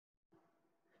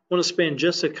want to spend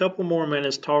just a couple more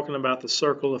minutes talking about the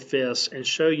circle of fifths and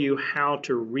show you how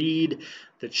to read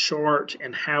the chart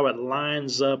and how it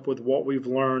lines up with what we've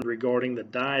learned regarding the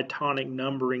diatonic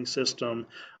numbering system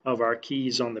of our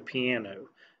keys on the piano.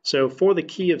 So for the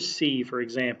key of C, for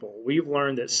example, we've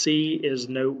learned that C is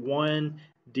note 1,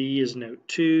 D is note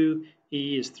 2,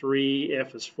 E is 3,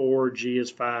 F is 4, G is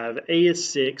 5, A is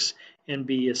 6, and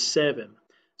B is 7.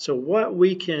 So what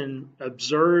we can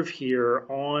observe here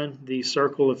on the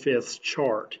circle of fifths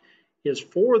chart is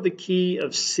for the key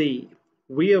of C,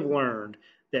 we have learned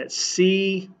that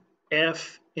C,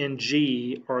 F, and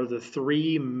G are the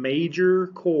three major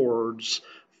chords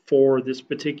for this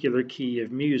particular key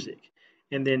of music.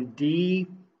 And then D,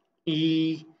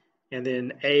 E, and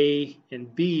then A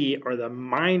and B are the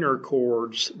minor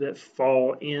chords that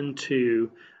fall into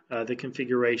the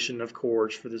configuration of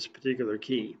chords for this particular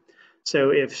key.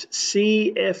 So if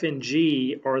C, F, and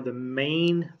G are the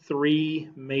main three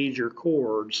major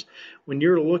chords, when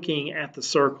you're looking at the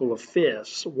circle of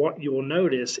fifths, what you will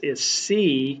notice is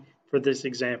C, for this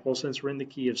example, since we're in the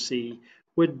key of C,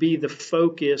 would be the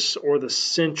focus or the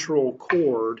central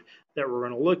chord that we're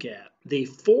going to look at. The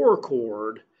 4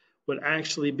 chord would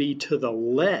actually be to the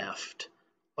left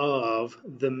of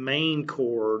the main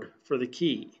chord for the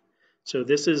key. So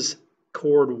this is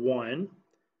chord 1.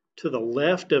 To the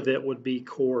left of it would be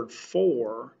chord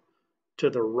 4. To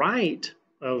the right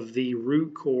of the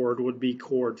root chord would be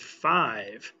chord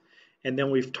 5. And then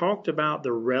we've talked about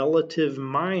the relative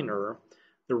minor.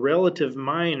 The relative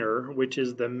minor, which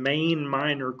is the main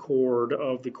minor chord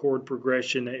of the chord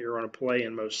progression that you're going to play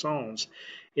in most songs,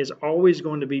 is always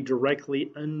going to be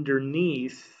directly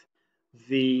underneath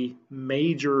the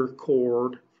major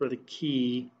chord for the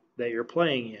key that you're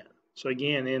playing in. So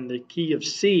again, in the key of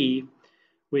C,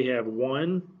 we have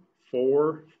 1,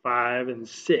 4, 5, and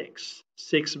 6.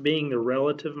 6 being the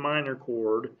relative minor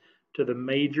chord to the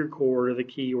major chord of the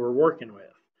key we're working with.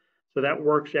 So that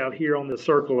works out here on the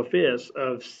circle of fifths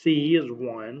of C is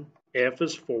 1, F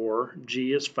is 4,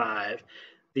 G is 5.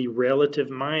 The relative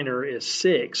minor is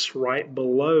 6, right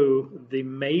below the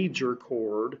major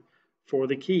chord for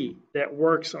the key. That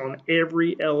works on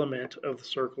every element of the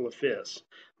circle of fifths.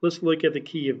 Let's look at the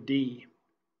key of D.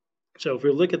 So if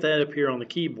we look at that up here on the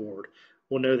keyboard,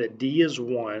 we'll know that D is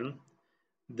 1,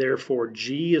 therefore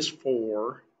G is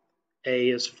 4, A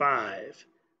is 5.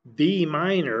 B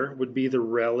minor would be the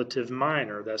relative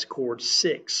minor. That's chord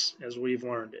 6 as we've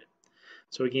learned it.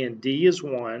 So again, D is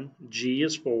 1, G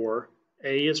is 4,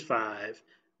 A is 5,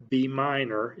 B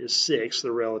minor is 6,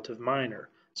 the relative minor.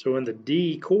 So in the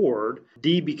D chord,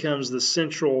 D becomes the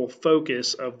central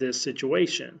focus of this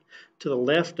situation. To the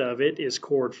left of it is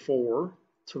chord 4.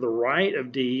 To the right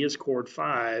of D is chord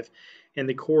 5, and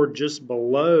the chord just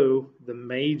below the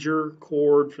major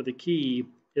chord for the key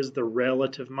is the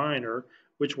relative minor,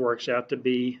 which works out to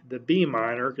be the B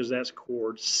minor because that's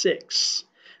chord 6.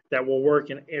 That will work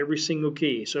in every single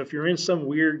key. So if you're in some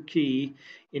weird key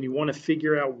and you want to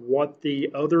figure out what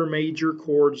the other major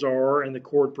chords are and the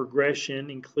chord progression,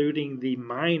 including the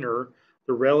minor,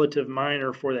 the relative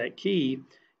minor for that key,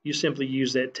 you simply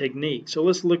use that technique. So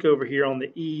let's look over here on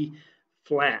the E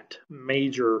flat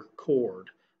major chord.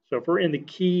 So if we're in the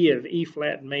key of E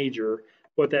flat major,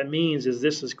 what that means is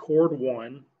this is chord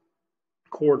 1,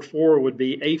 chord 4 would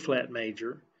be A flat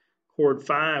major, chord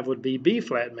 5 would be B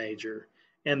flat major,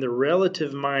 and the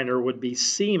relative minor would be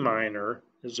C minor,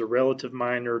 is the relative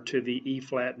minor to the E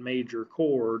flat major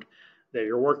chord that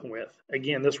you're working with.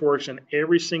 Again, this works in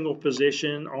every single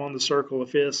position on the circle of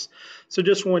fifths, so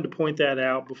just wanted to point that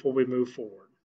out before we move forward.